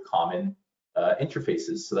installed with common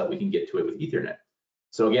interfaces so that we can get to it with Ethernet.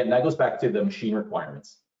 So again, that goes back to the machine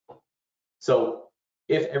requirements. So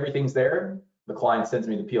if everything's there, the client sends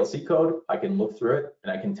me the PLC code, I can look through it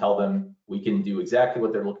and I can tell them we can do exactly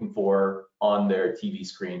what they're looking for on their TV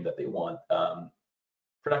screen that they want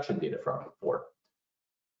production data for.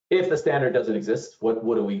 If the standard doesn't exist, what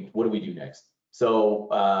do we do next?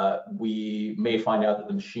 So we may find out that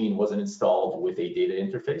the machine wasn't installed with a data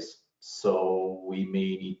interface. So we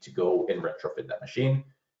may need to go and retrofit that machine,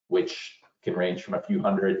 which can range from a few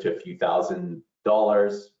hundred to a few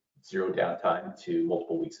 $1,000s, 0 downtime to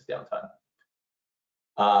multiple weeks of downtime.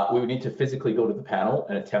 We would need to physically go to the panel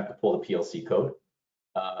and attempt to pull the PLC code.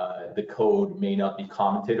 The code may not be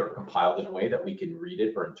commented or compiled in a way that we can read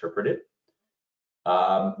it or interpret it.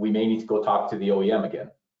 We may need to go talk to the OEM again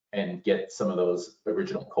and get some of those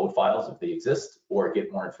original code files if they exist, or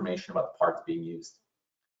get more information about the parts being used.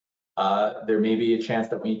 There may be a chance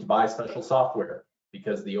that we need to buy special software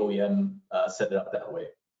because the OEM set it up that way.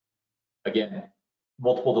 Again,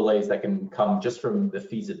 multiple delays that can come just from the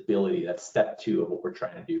feasibility. That's step 2 of what we're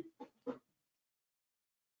trying to do.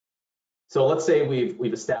 So let's say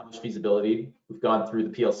we've established feasibility. We've gone through the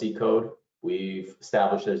PLC code. We've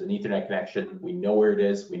established there's an Ethernet connection. We know where it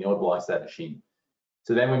is. We know it belongs to that machine.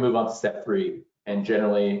 So then we move on to step 3. And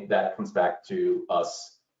generally that comes back to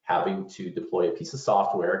us having to deploy a piece of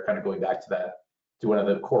software, kind of going back to that, to one of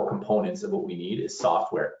the core components of what we need is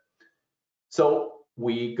software. So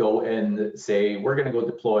we go and say, we're going to go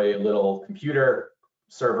deploy a little computer,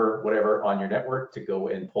 server, whatever on your network to go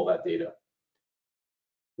and pull that data.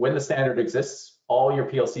 When the standard exists, all your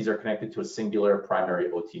PLCs are connected to a singular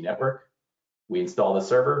primary OT network. We install the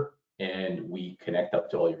server and we connect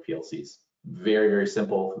up to all your PLCs. Very, very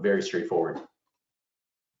simple, very straightforward.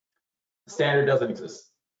 The standard doesn't exist.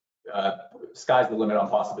 Sky's the limit on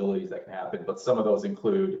possibilities that can happen, but some of those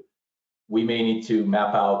include, we may need to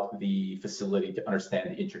map out the facility to understand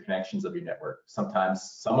the interconnections of your network. Sometimes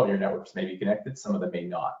some of your networks may be connected, some of them may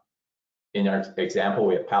not. In our example,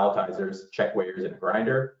 we have palletizers, check weighers, and a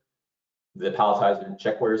grinder. The palletizer and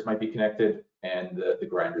check weighers might be connected, and the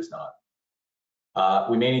grinder's not.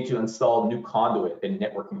 We may need to install new conduit and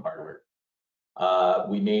networking hardware.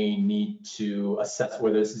 We may need to assess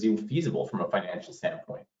whether this is even feasible from a financial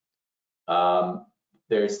standpoint.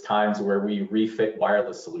 There's times where we refit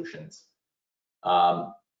wireless solutions.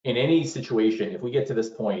 In any situation, if we get to this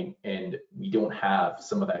point and we don't have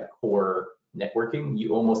some of that core networking,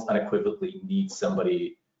 you almost unequivocally need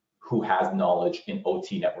somebody who has knowledge in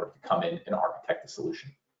OT network to come in and architect the solution.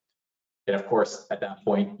 And of course, at that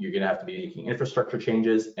point, you're going to have to be making infrastructure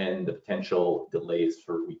changes and the potential delays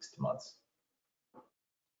for weeks to months.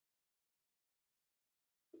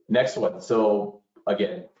 Next one. So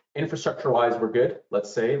again, infrastructure-wise, we're good.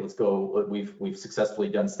 Let's go. We've successfully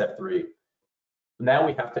done step 3. Now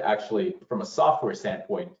we have to actually, from a software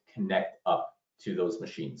standpoint, connect up to those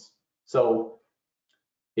machines. So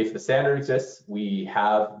if the standard exists, we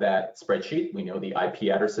have that spreadsheet. We know the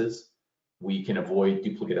IP addresses. We can avoid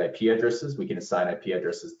duplicate IP addresses. We can assign IP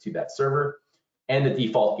addresses to that server, and the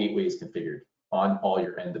default gateway is configured on all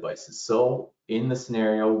your end devices. So in the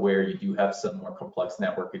scenario where you do have some more complex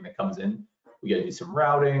networking that comes in, we got to do some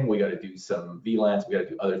routing, we got to do some VLANs, we got to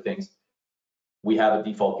do other things. We have a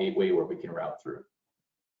default gateway where we can route through.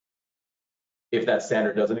 If that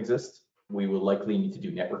standard doesn't exist, we will likely need to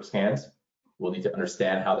do network scans. We'll need to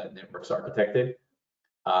understand how that network's architected.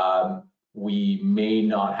 We may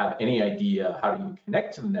not have any idea how to even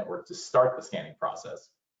connect to the network to start the scanning process.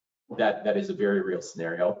 That is a very real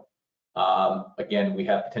scenario. Again, we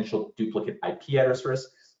have potential duplicate IP address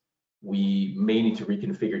risks. We may need to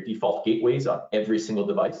reconfigure default gateways on every single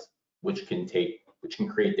device, which can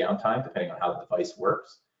create downtime depending on how the device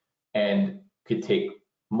works, and could take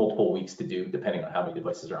multiple weeks to do depending on how many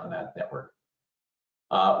devices are on that network.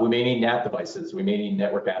 We may need NAT devices. We may need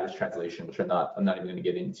network address translation, which I'm not even going to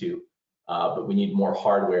get into, but we need more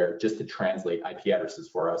hardware just to translate IP addresses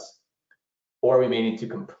for us. Or we may need to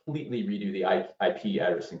completely redo the IP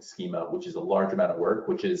addressing schema, which is a large amount of work,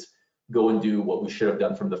 which is go and do what we should have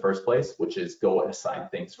done from the first place, which is go and assign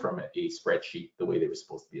things from a spreadsheet the way they were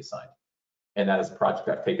supposed to be assigned. And that is a project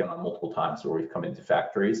I've taken on multiple times where we've come into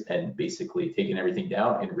factories and basically taken everything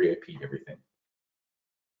down and re-IP'd everything.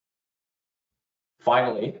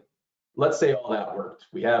 Finally, let's say all that worked.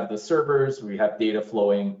 We have the servers, we have data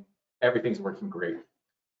flowing, everything's working great.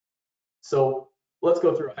 So let's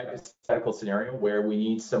go through a hypothetical scenario where we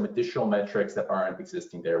need some additional metrics that aren't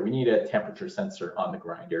existing there. We need a temperature sensor on the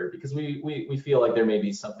grinder because we feel like there may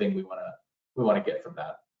be something we want to get from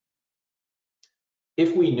that.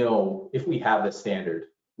 If we have the standard,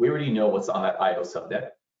 we already know what's on that IO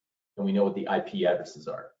subnet, and we know what the IP addresses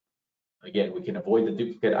are. Again, we can avoid the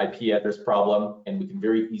duplicate IP address problem, and we can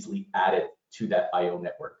very easily add it to that IO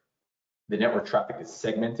network. The network traffic is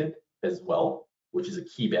segmented as well, which is a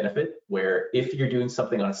key benefit, where if you're doing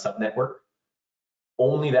something on a subnetwork,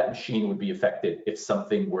 only that machine would be affected if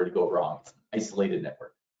something were to go wrong. It's an isolated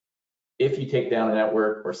network. If you take down a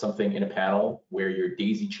network or something in a panel where you're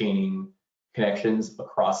daisy chaining connections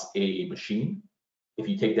across a machine, if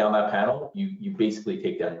you take down that panel, you basically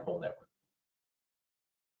take down your whole network.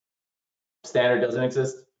 Standard doesn't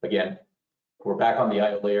exist. Again, we're back on the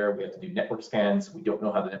IO layer. We have to do network scans. We don't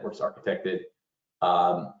know how the network's architected.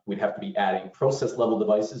 We'd have to be adding process level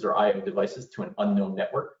devices or IO devices to an unknown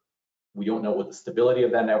network. We don't know what the stability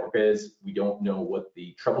of that network is. We don't know what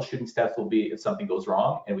the troubleshooting steps will be if something goes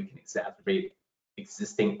wrong, and we can exacerbate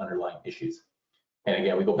existing underlying issues. And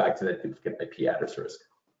again, we go back to that duplicate IP address risk.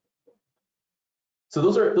 So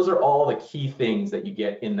those are all the key things that you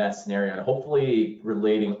get in that scenario, and hopefully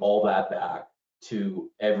relating all that back to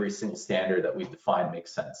every single standard that we've defined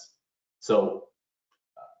makes sense. So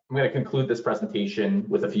I'm going to conclude this presentation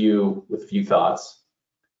with a few thoughts.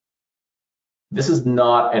 This is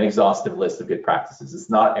not an exhaustive list of good practices. It's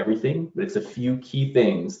not everything, but it's a few key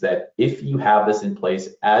things that if you have this in place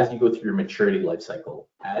as you go through your maturity life cycle,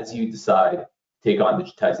 as you decide to take on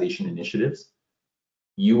digitization initiatives,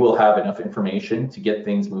 you will have enough information to get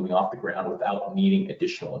things moving off the ground without needing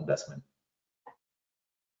additional investment.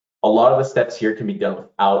 A lot of the steps here can be done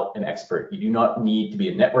without an expert. You do not need to be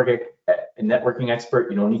a networking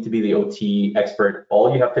expert. You don't need to be the OT expert.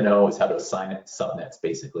 All you have to know is how to assign it to subnets,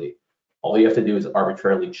 basically. All you have to do is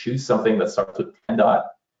arbitrarily choose something that starts with 10 dot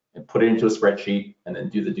and put it into a spreadsheet and then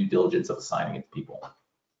do the due diligence of assigning it to people.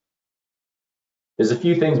 There's a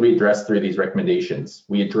few things we address through these recommendations.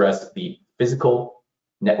 We address the physical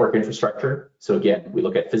network infrastructure. So again, we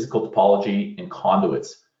look at physical topology and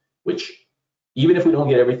conduits, which even if we don't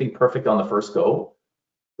get everything perfect on the first go,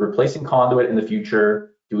 replacing conduit in the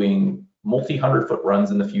future, doing multi-100-foot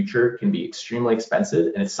runs in the future can be extremely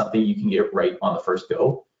expensive, and it's something you can get right on the first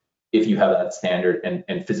go if you have that standard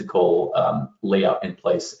and physical layout in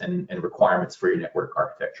place and requirements for your network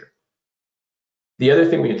architecture. The other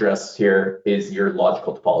thing we address here is your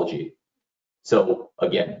logical topology. So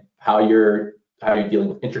again, how you're dealing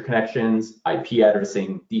with interconnections, IP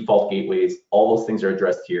addressing, default gateways, all those things are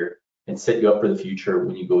addressed here and set you up for the future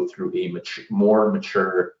when you go through a more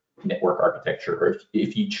mature network architecture, or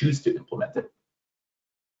if you choose to implement it.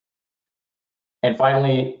 And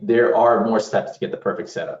finally, there are more steps to get the perfect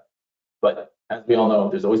setup. But as we all know,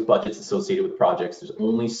 there's always budgets associated with projects. There's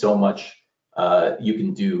only so much you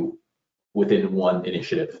can do within one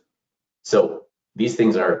initiative. So these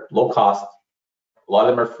things are low cost, a lot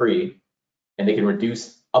of them are free, and they can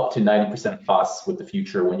reduce up to 90% of costs with the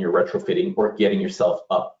future when you're retrofitting or getting yourself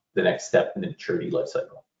up the next step in the maturity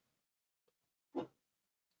lifecycle.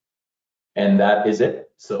 And that is it.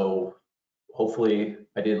 So hopefully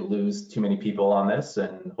I didn't lose too many people on this,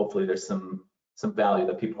 and hopefully there's some value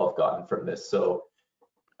that people have gotten from this. So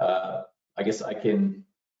I guess I can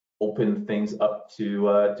open things up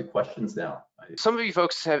to questions now. Some of you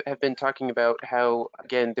folks have been talking about how,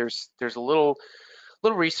 again, there's a little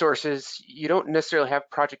resources. You don't necessarily have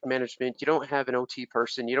project management. You don't have an OT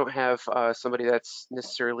person. You don't have somebody that's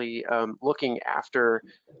necessarily looking after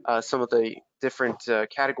some of the different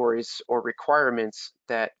categories or requirements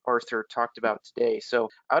that Arthur talked about today. So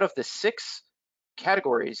out of the 6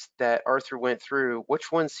 categories that Arthur went through,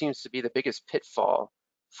 which one seems to be the biggest pitfall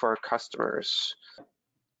for our customers?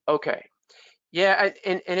 Okay. Yeah,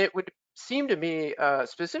 and it would seem to me,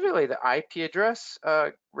 specifically the IP address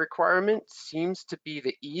requirement seems to be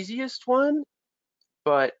the easiest one,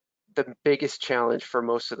 but the biggest challenge for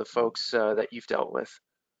most of the folks that you've dealt with.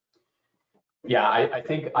 Yeah, I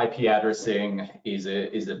think IP addressing is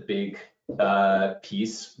a big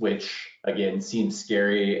piece, which again seems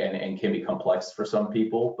scary and can be complex for some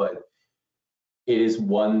people, but it is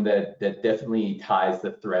one that definitely ties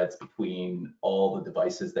the threads between all the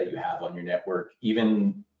devices that you have on your network.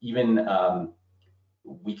 Even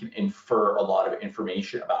we can infer a lot of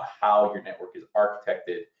information about how your network is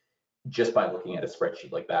architected just by looking at a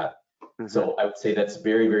spreadsheet like that. Mm-hmm. So I would say that's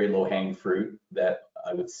very, very low-hanging fruit that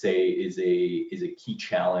I would say is a key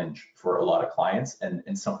challenge for a lot of clients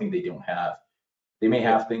and something they don't have. They may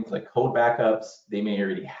have things like code backups, they may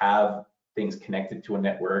already have things connected to a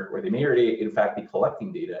network, or they may already, in fact, be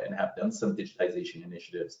collecting data and have done some digitization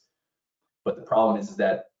initiatives. But the problem is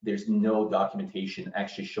that there's no documentation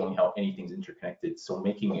actually showing how anything's interconnected. So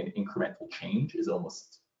making an incremental change is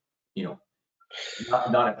almost,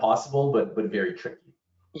 not impossible, but very tricky.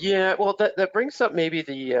 Yeah, well, that brings up maybe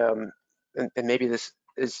the and maybe this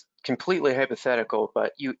is completely hypothetical,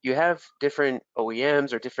 but you have different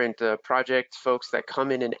OEMs or different project folks that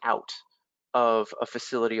come in and out of a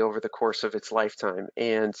facility over the course of its lifetime.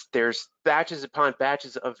 And there's batches upon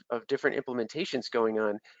batches of different implementations going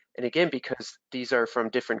on. And again, because these are from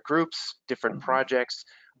different groups, different projects,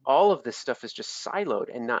 all of this stuff is just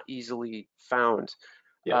siloed and not easily found.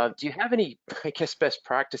 Yeah. Do you have any, I guess, best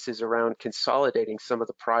practices around consolidating some of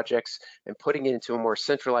the projects and putting it into a more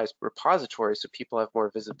centralized repository so people have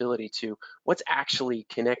more visibility to what's actually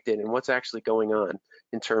connected and what's actually going on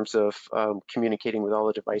in terms of communicating with all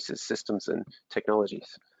the devices, systems, and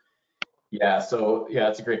technologies? Yeah, so yeah,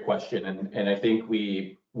 that's a great question. And I think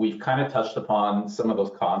we've kind of touched upon some of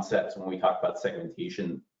those concepts when we talk about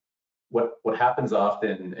segmentation. What happens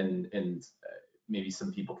often, and maybe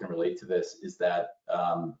some people can relate to this, is that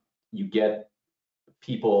you get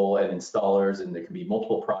people and installers, and there can be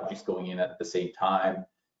multiple projects going in at the same time,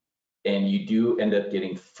 and you do end up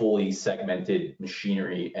getting fully segmented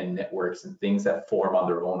machinery and networks and things that form on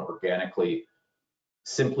their own organically,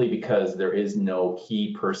 simply because there is no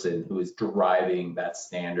key person who is driving that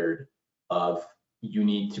standard of you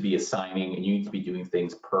need to be assigning and you need to be doing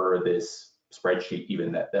things per this spreadsheet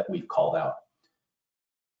even that we've called out.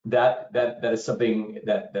 That is something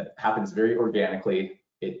that happens very organically.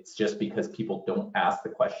 It's just because people don't ask the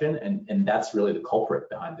question, and that's really the culprit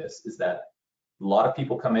behind this, is that a lot of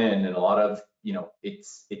people come in and a lot of,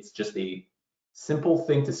 it's just a simple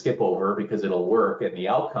thing to skip over because it'll work, and the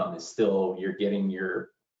outcome is still you're getting your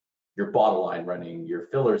bottle line running, your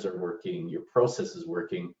fillers are working, your process is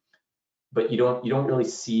working, but you don't really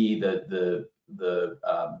see the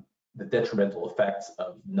detrimental effects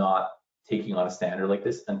of not taking on a standard like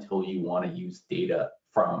this until you want to use data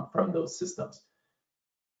from those systems.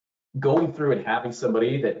 Going through and having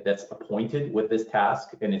somebody that's appointed with this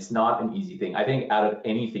task, and it's not an easy thing. I think out of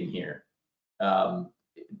anything here,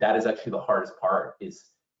 that is actually the hardest part, is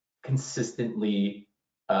consistently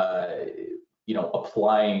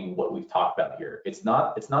applying what we've talked about here. It's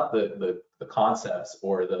not the concepts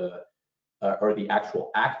or the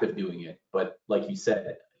actual act of doing it, but like you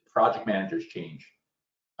said, project managers change.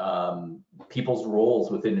 People's roles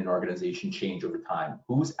within an organization change over time.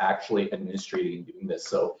 Who's actually administrating and doing this?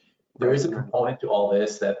 So there is a component to all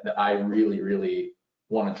this that I really, really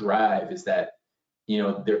want to drive, is that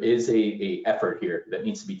there is a effort here that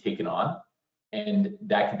needs to be taken on, and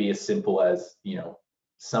that could be as simple as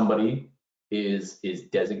somebody is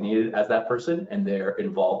designated as that person, and they're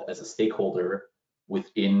involved as a stakeholder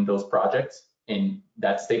within those projects, and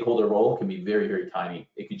that stakeholder role can be very, very tiny.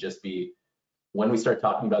 It could just be, when we start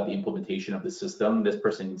talking about the implementation of the system, this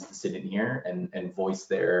person needs to sit in here and voice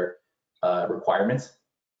their requirements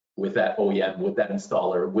with that OEM, with that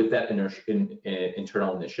installer, with that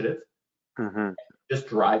internal initiative. Mm-hmm. Just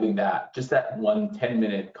driving that, just that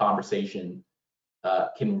 10-minute conversation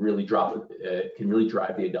can really drive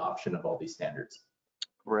the adoption of all these standards.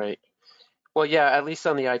 Right. Well, yeah, at least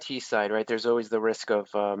on the IT side, right? There's always the risk of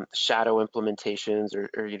shadow implementations, or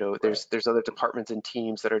there's other departments and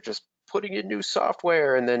teams that are just putting in new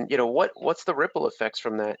software, and then what's the ripple effects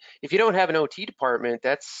from that? If you don't have an OT department,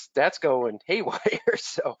 that's going haywire.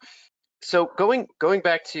 So going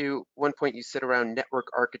back to one point you said around network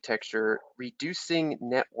architecture, reducing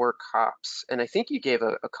network hops, and I think you gave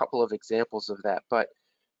a couple of examples of that. But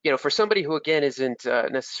for somebody who again isn't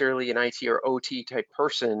necessarily an IT or OT type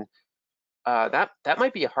person, that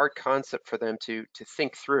might be a hard concept for them to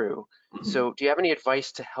think through. Mm-hmm. So do you have any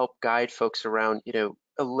advice to help guide folks around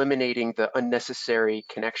eliminating the unnecessary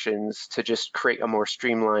connections to just create a more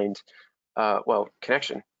streamlined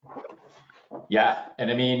connection? Yeah,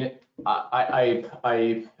 and I mean,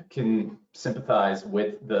 I can sympathize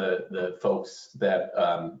with the folks that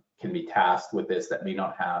can be tasked with this, that may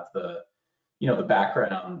not have the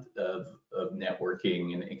background of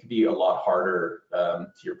networking, and it can be a lot harder, to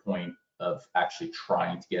your point, of actually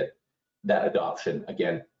trying to get that adoption.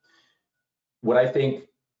 Again, what I think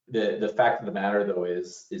the fact of the matter though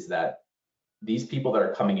is that these people that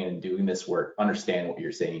are coming in and doing this work understand what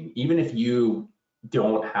you're saying. Even if you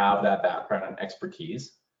don't have that background and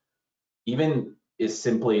expertise, even as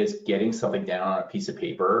simply as getting something down on a piece of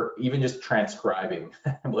paper, even just transcribing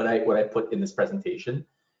what I put in this presentation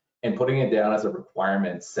and putting it down as a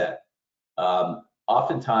requirement set.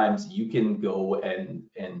 Oftentimes you can go and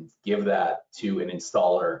give that to an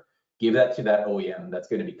installer, give that to that OEM that's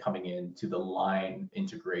going to be coming in, to the line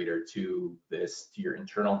integrator, to your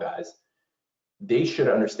internal guys. They should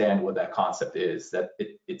understand what that concept is, that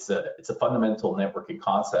it's a fundamental networking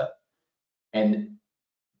concept. And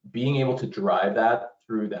being able to drive that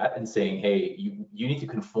through that and saying, hey, you need to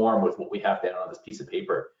conform with what we have down on this piece of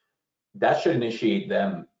paper, that should initiate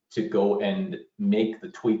them to go and make the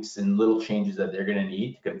tweaks and little changes that they're going to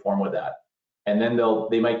need to conform with that. And then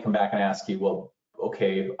they might come back and ask you, well,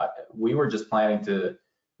 okay, we were just planning to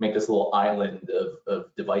make this little island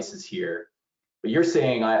of devices here, but you're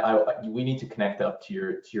saying we need to connect up to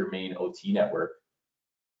your main OT network.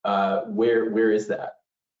 Where is that?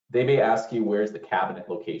 They may ask you, where's the cabinet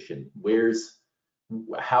location?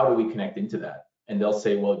 How do we connect into that? And they'll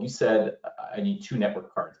say, well, you said I need 2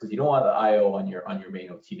 network cards because you don't want the IO on your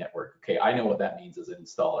main OT network. Okay, I know what that means as an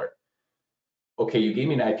installer. Okay, you gave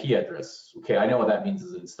me an IP address. Okay, I know what that means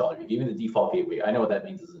as an installer. You gave me the default gateway. I know what that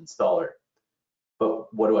means as an installer.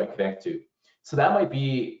 But what do I connect to? So that might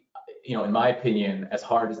be, in my opinion, as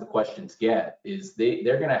hard as the questions get, is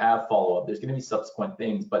they're going to have follow-up. There's going to be subsequent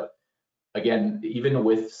things, but again, even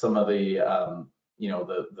with some of the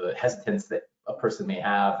the hesitance that a person may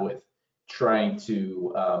have with trying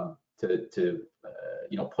to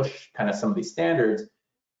push kind of some of these standards,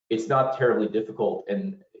 it's not terribly difficult,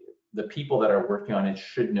 and the people that are working on it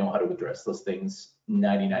should know how to address those things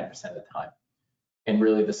 99% of the time. And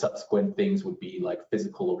really, the subsequent things would be like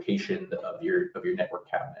physical location of your network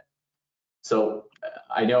cabinet. So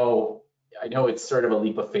I know it's sort of a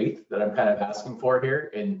leap of faith that I'm kind of asking for here,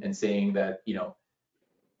 and saying that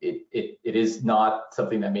it is not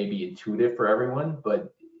something that may be intuitive for everyone,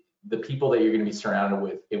 but the people that you're going to be surrounded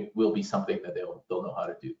with, it will be something that they'll know how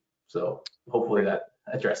to do. So hopefully that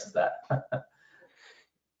addresses that.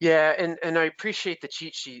 Yeah, and I appreciate the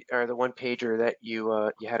cheat sheet or the one pager that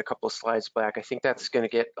you had a couple of slides back. I think that's going to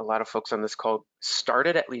get a lot of folks on this call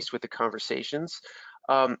started, at least with the conversations.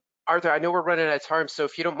 Um, Arthur, I know we're running out of time, so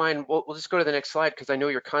if you don't mind, we'll just go to the next slide because I know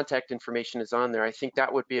your contact information is on there. I think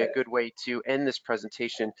that would be a Yeah. good way to end this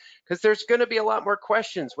presentation because there's going to be a lot more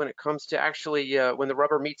questions when it comes to actually when the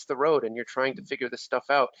rubber meets the road and you're trying to figure this stuff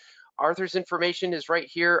out. Arthur's information is right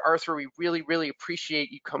here. Arthur, we really, really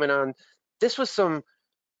appreciate you coming on. This was some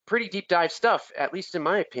pretty deep dive stuff, at least in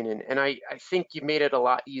my opinion. And I think you made it a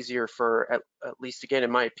lot easier for, at least again,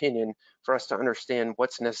 in my opinion, for us to understand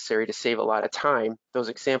what's necessary to save a lot of time. Those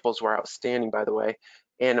examples were outstanding, by the way.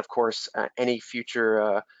 And of course, any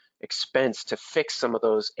future expense to fix some of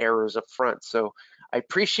those errors up front. So I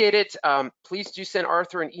appreciate it. Please do send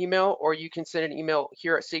Arthur an email, or you can send an email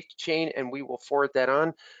here at Safety Chain and we will forward that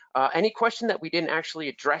on. Any question that we didn't actually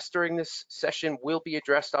address during this session will be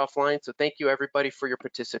addressed offline. So thank you everybody for your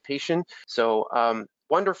participation. So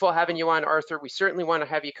wonderful having you on, Arthur. We certainly want to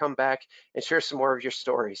have you come back and share some more of your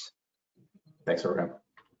stories. Thanks for coming.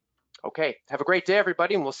 Okay, have a great day,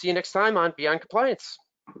 everybody, and we'll see you next time on Beyond Compliance.